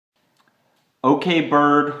Okay,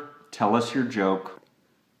 bird, tell us your joke.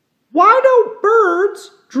 Why don't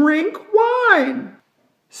birds drink wine?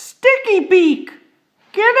 Stickybeak!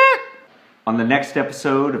 Get it? On the next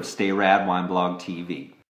episode of Stay Rad Wine Blog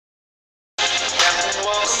TV.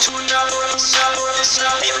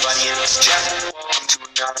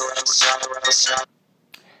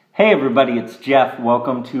 Hey everybody, it's Jeff.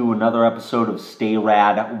 Welcome to another episode of Stay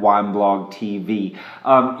Rad Wine Blog TV.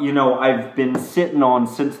 I've been sitting on,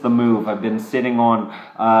 since the move, I've been sitting on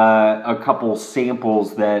a couple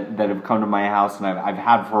samples that have come to my house and I've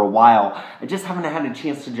had for a while. I just haven't had a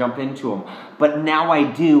chance to jump into them, but now I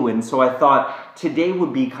do, and so I thought today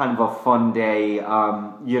would be kind of a fun day.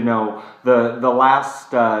 The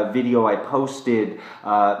last video I posted,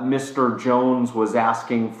 Mr. Jones was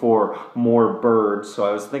asking for more birds, so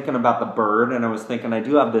I was thinking about the bird, and I was thinking I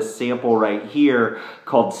do have this sample right here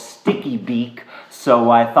called Stickybeak,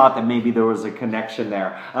 so I thought that maybe there was a connection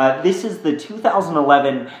there. This is the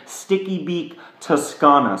 2011 Stickybeak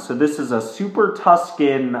Toscana, so this is a Super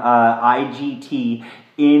Tuscan IGT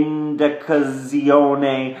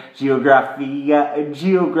Indicazione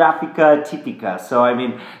Geografica Tipica. So, I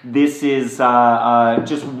mean, this is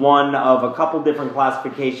just one of a couple different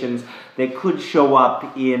classifications that could show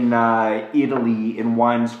up in Italy, in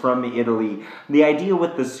wines from Italy. The idea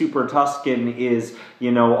with the Super Tuscan is,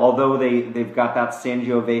 although they've got that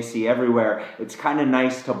Sangiovese everywhere, it's kind of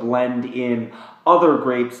nice to blend in other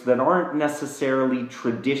grapes that aren't necessarily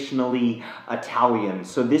traditionally Italian.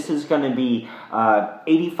 So this is going to be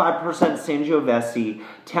 85% Sangiovese,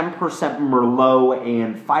 10% Merlot,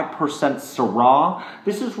 and 5% Syrah.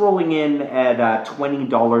 This is rolling in at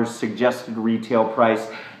 $20 suggested retail price,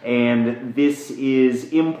 and this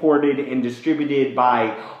is imported and distributed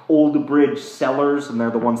by Old Bridge Cellars, and they're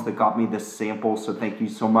the ones that got me this sample, so thank you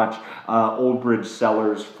so much, Old Bridge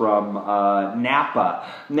Cellars from Napa.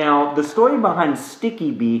 Now, the story behind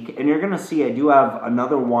Stickybeak, and you're going to see I do have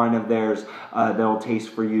another wine of theirs that I'll taste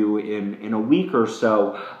for you in a week or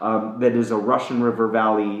so, that is a Russian River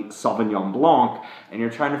Valley Sauvignon Blanc, and you're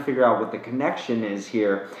trying to figure out what the connection is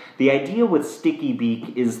here. The idea with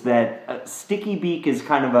Stickybeak is that Stickybeak is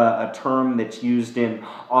kind of a term that's used in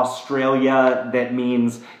Australia that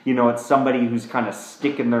means, it's somebody who's kind of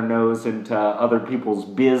sticking their nose into other people's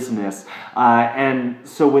business. And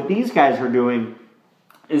so what these guys are doing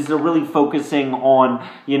is they're really focusing on,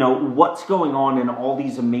 what's going on in all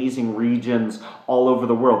these amazing regions all over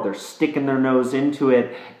the world. They're sticking their nose into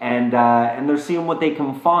it, and they're seeing what they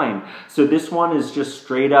can find. So this one is just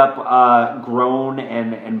straight up grown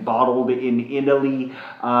and bottled in Italy.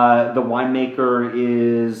 The winemaker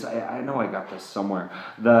is, I know I got this somewhere.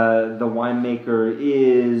 The winemaker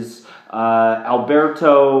is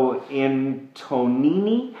Alberto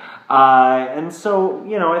Antonini. And so,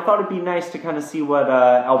 I thought it'd be nice to kind of see what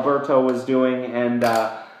Alberto was doing and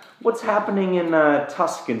what's happening in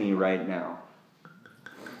Tuscany right now.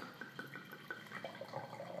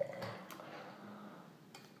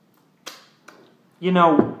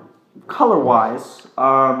 Color-wise,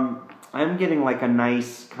 I'm getting like a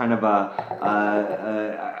nice kind of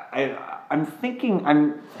I'm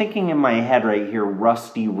thinking in my head right here,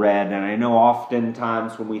 rusty red, and I know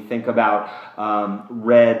oftentimes when we think about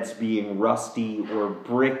reds being rusty or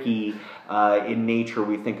bricky in nature,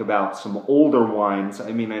 we think about some older wines.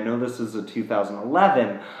 I mean, I know this is a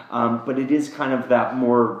 2011, but it is kind of that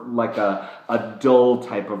more like a dull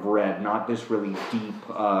type of red, not this really deep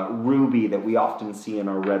ruby that we often see in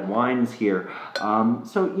our red wines here.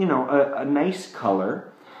 So, a nice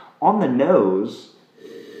color. On the nose,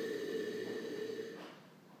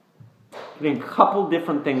 getting a couple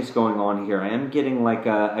different things going on here. I am getting like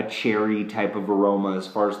a cherry type of aroma as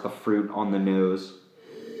far as the fruit on the nose.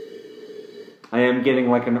 I am getting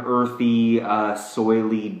like an earthy,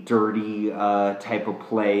 soily, dirty type of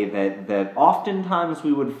play that oftentimes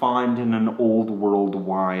we would find in an old world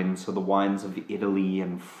wine. So the wines of Italy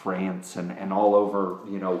and France and all over,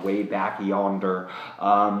 way back yonder.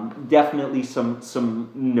 Definitely some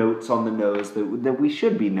notes on the nose that we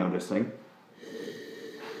should be noticing.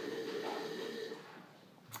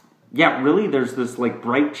 Yeah, really, there's this like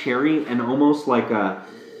bright cherry and almost like a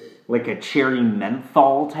cherry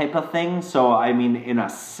menthol type of thing. So, I mean, in a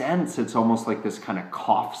sense, it's almost like this kind of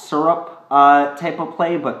cough syrup type of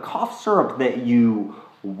play, but cough syrup that you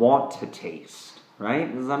want to taste, right?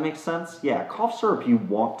 Does that make sense? Yeah, cough syrup you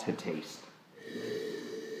want to taste.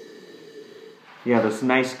 Yeah, this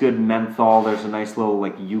nice good menthol. There's a nice little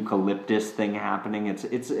like eucalyptus thing happening.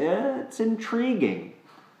 It's intriguing.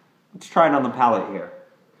 Let's try it on the palate here.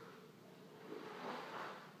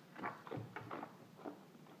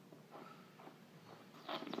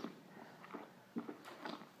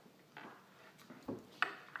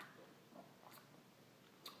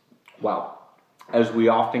 Wow. As we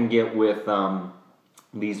often get with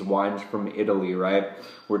these wines from Italy, right?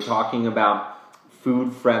 We're talking about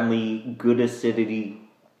food-friendly, good acidity,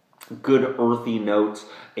 good earthy notes,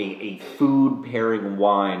 a food pairing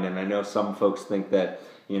wine. And I know some folks think that,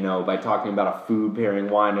 you know, by talking about a food pairing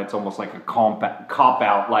wine, it's almost like a cop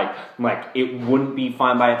out, like it wouldn't be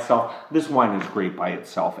fine by itself. This wine is great by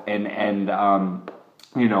itself, and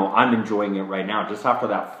you know, I'm enjoying it right now. Just after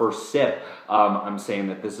that first sip, I'm saying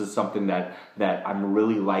that this is something that I'm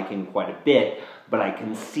really liking quite a bit. But I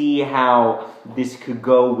can see how this could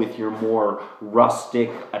go with your more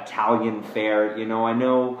rustic Italian fare. You know, I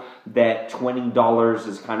know that $20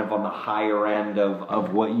 is kind of on the higher end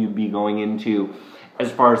of what you'd be going into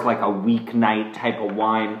as far as like a weeknight type of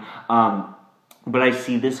wine. But I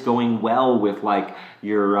see this going well with like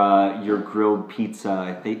your grilled pizza.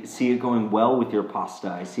 I see it going well with your pasta.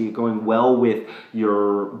 I see it going well with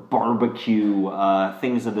your barbecue,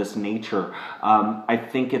 things of this nature. I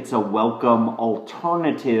think it's a welcome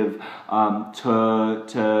alternative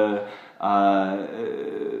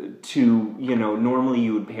to, you know, normally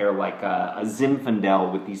you would pair like a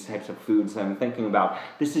Zinfandel with these types of foods. I'm thinking about,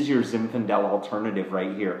 this is your Zinfandel alternative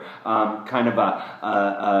right here. Kind of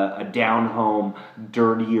a down-home,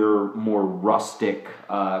 dirtier, more rustic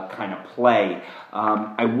kind of play.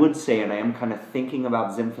 I would say, and I am kind of thinking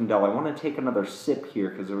about Zinfandel, I want to take another sip here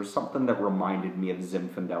because there was something that reminded me of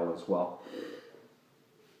Zinfandel as well.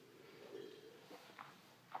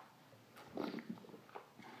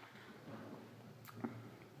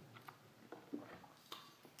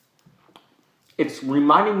 It's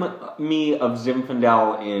reminding me of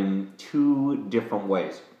Zinfandel in two different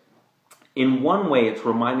ways. In one way, it's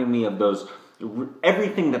reminding me of those,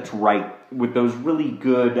 everything that's right, with those really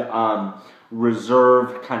good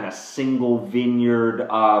reserved kind of single vineyard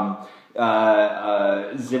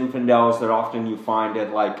Zinfandels that often you find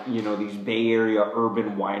at, like, you know, these Bay Area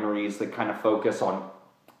urban wineries that kind of focus on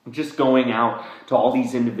just going out to all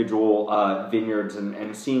these individual vineyards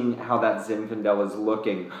and seeing how that Zinfandel is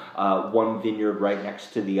looking, one vineyard right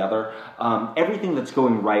next to the other. Everything that's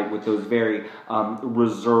going right with those very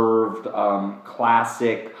reserved,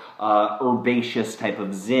 classic, herbaceous type of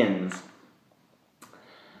Zins.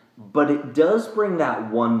 But it does bring that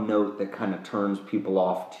one note that kind of turns people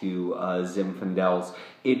off to Zinfandels.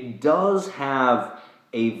 It does have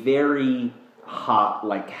a very hot,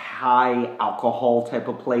 like high alcohol type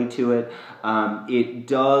of play to it. It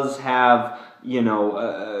does have, you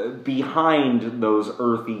know, behind those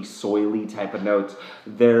earthy, soily type of notes,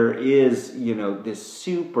 there is, you know, this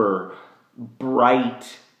super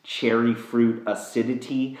bright cherry fruit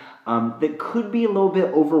acidity that could be a little bit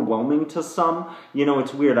overwhelming to some. You know,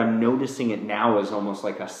 it's weird. I'm noticing it now as almost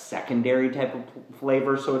like a secondary type of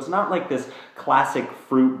flavor. So it's not like this classic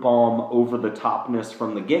fruit bomb over the topness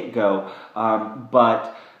from the get-go,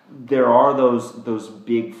 but there are those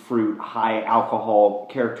big fruit, high alcohol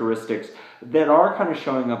characteristics that are kind of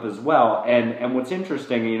showing up as well. And what's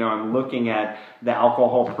interesting, you know, I'm looking at the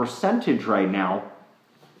alcohol percentage right now.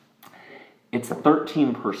 It's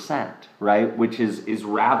 13%, right? Which is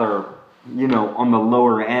rather, you know, on the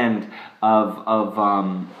lower end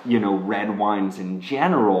of you know, red wines in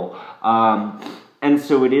general. And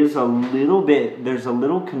so it is a little bit, there's a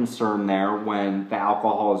little concern there when the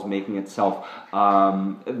alcohol is making itself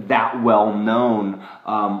that well known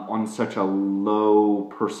on such a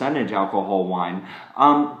low percentage alcohol wine.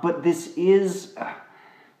 But this is...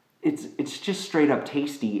 It's just straight up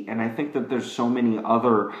tasty, and I think that there's so many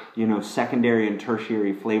other, you know, secondary and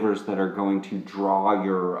tertiary flavors that are going to draw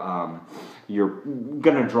you're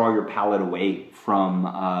gonna draw your palate away from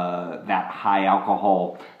that high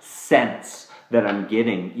alcohol sense that I'm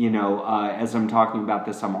getting. You know, as I'm talking about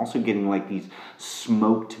this, I'm also getting like these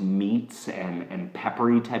smoked meats and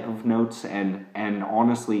peppery type of notes, and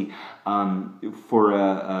honestly, for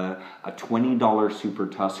a $20 Super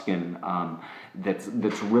Tuscan,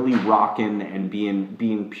 that's really rocking and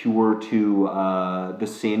being pure to the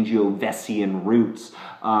Sangiovesian roots.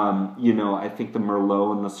 You know, I think the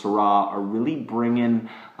Merlot and the Syrah are really bringing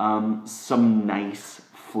some nice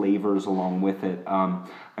flavors along with it.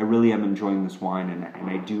 I really am enjoying this wine, and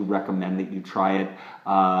I do recommend that you try it.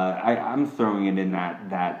 I'm throwing it in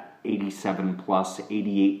that 87 plus,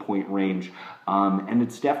 88 point range, and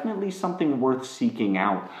it's definitely something worth seeking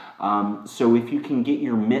out. So if you can get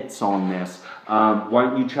your mitts on this, why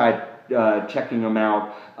don't you try checking them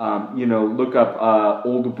out, look up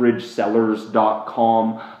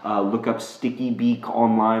oldbridgesellers.com, look up Stickybeak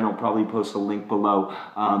online. I'll probably post a link below,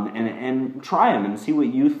 and try them and see what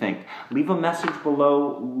you think. Leave a message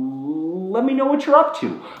below. Let me know what you're up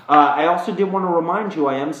to. I also did want to remind you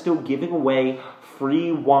I am still giving away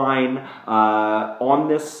free wine on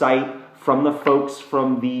this site from the folks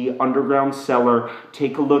from the underground cellar.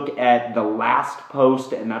 Take a look at the last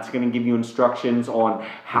post, and that's going to give you instructions on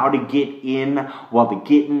how to get in while the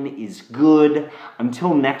getting is good.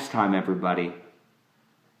 Until next time, everybody,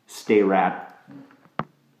 stay rad.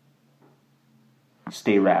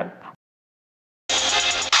 Stay rad.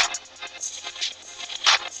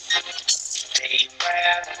 Stay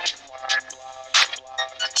rad. Wine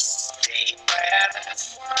blog. Stay rad.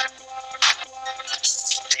 Wine blog.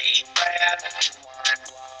 Stay rad. Wine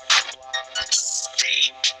blog.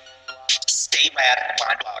 Stay rad.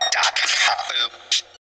 Wineblog.com.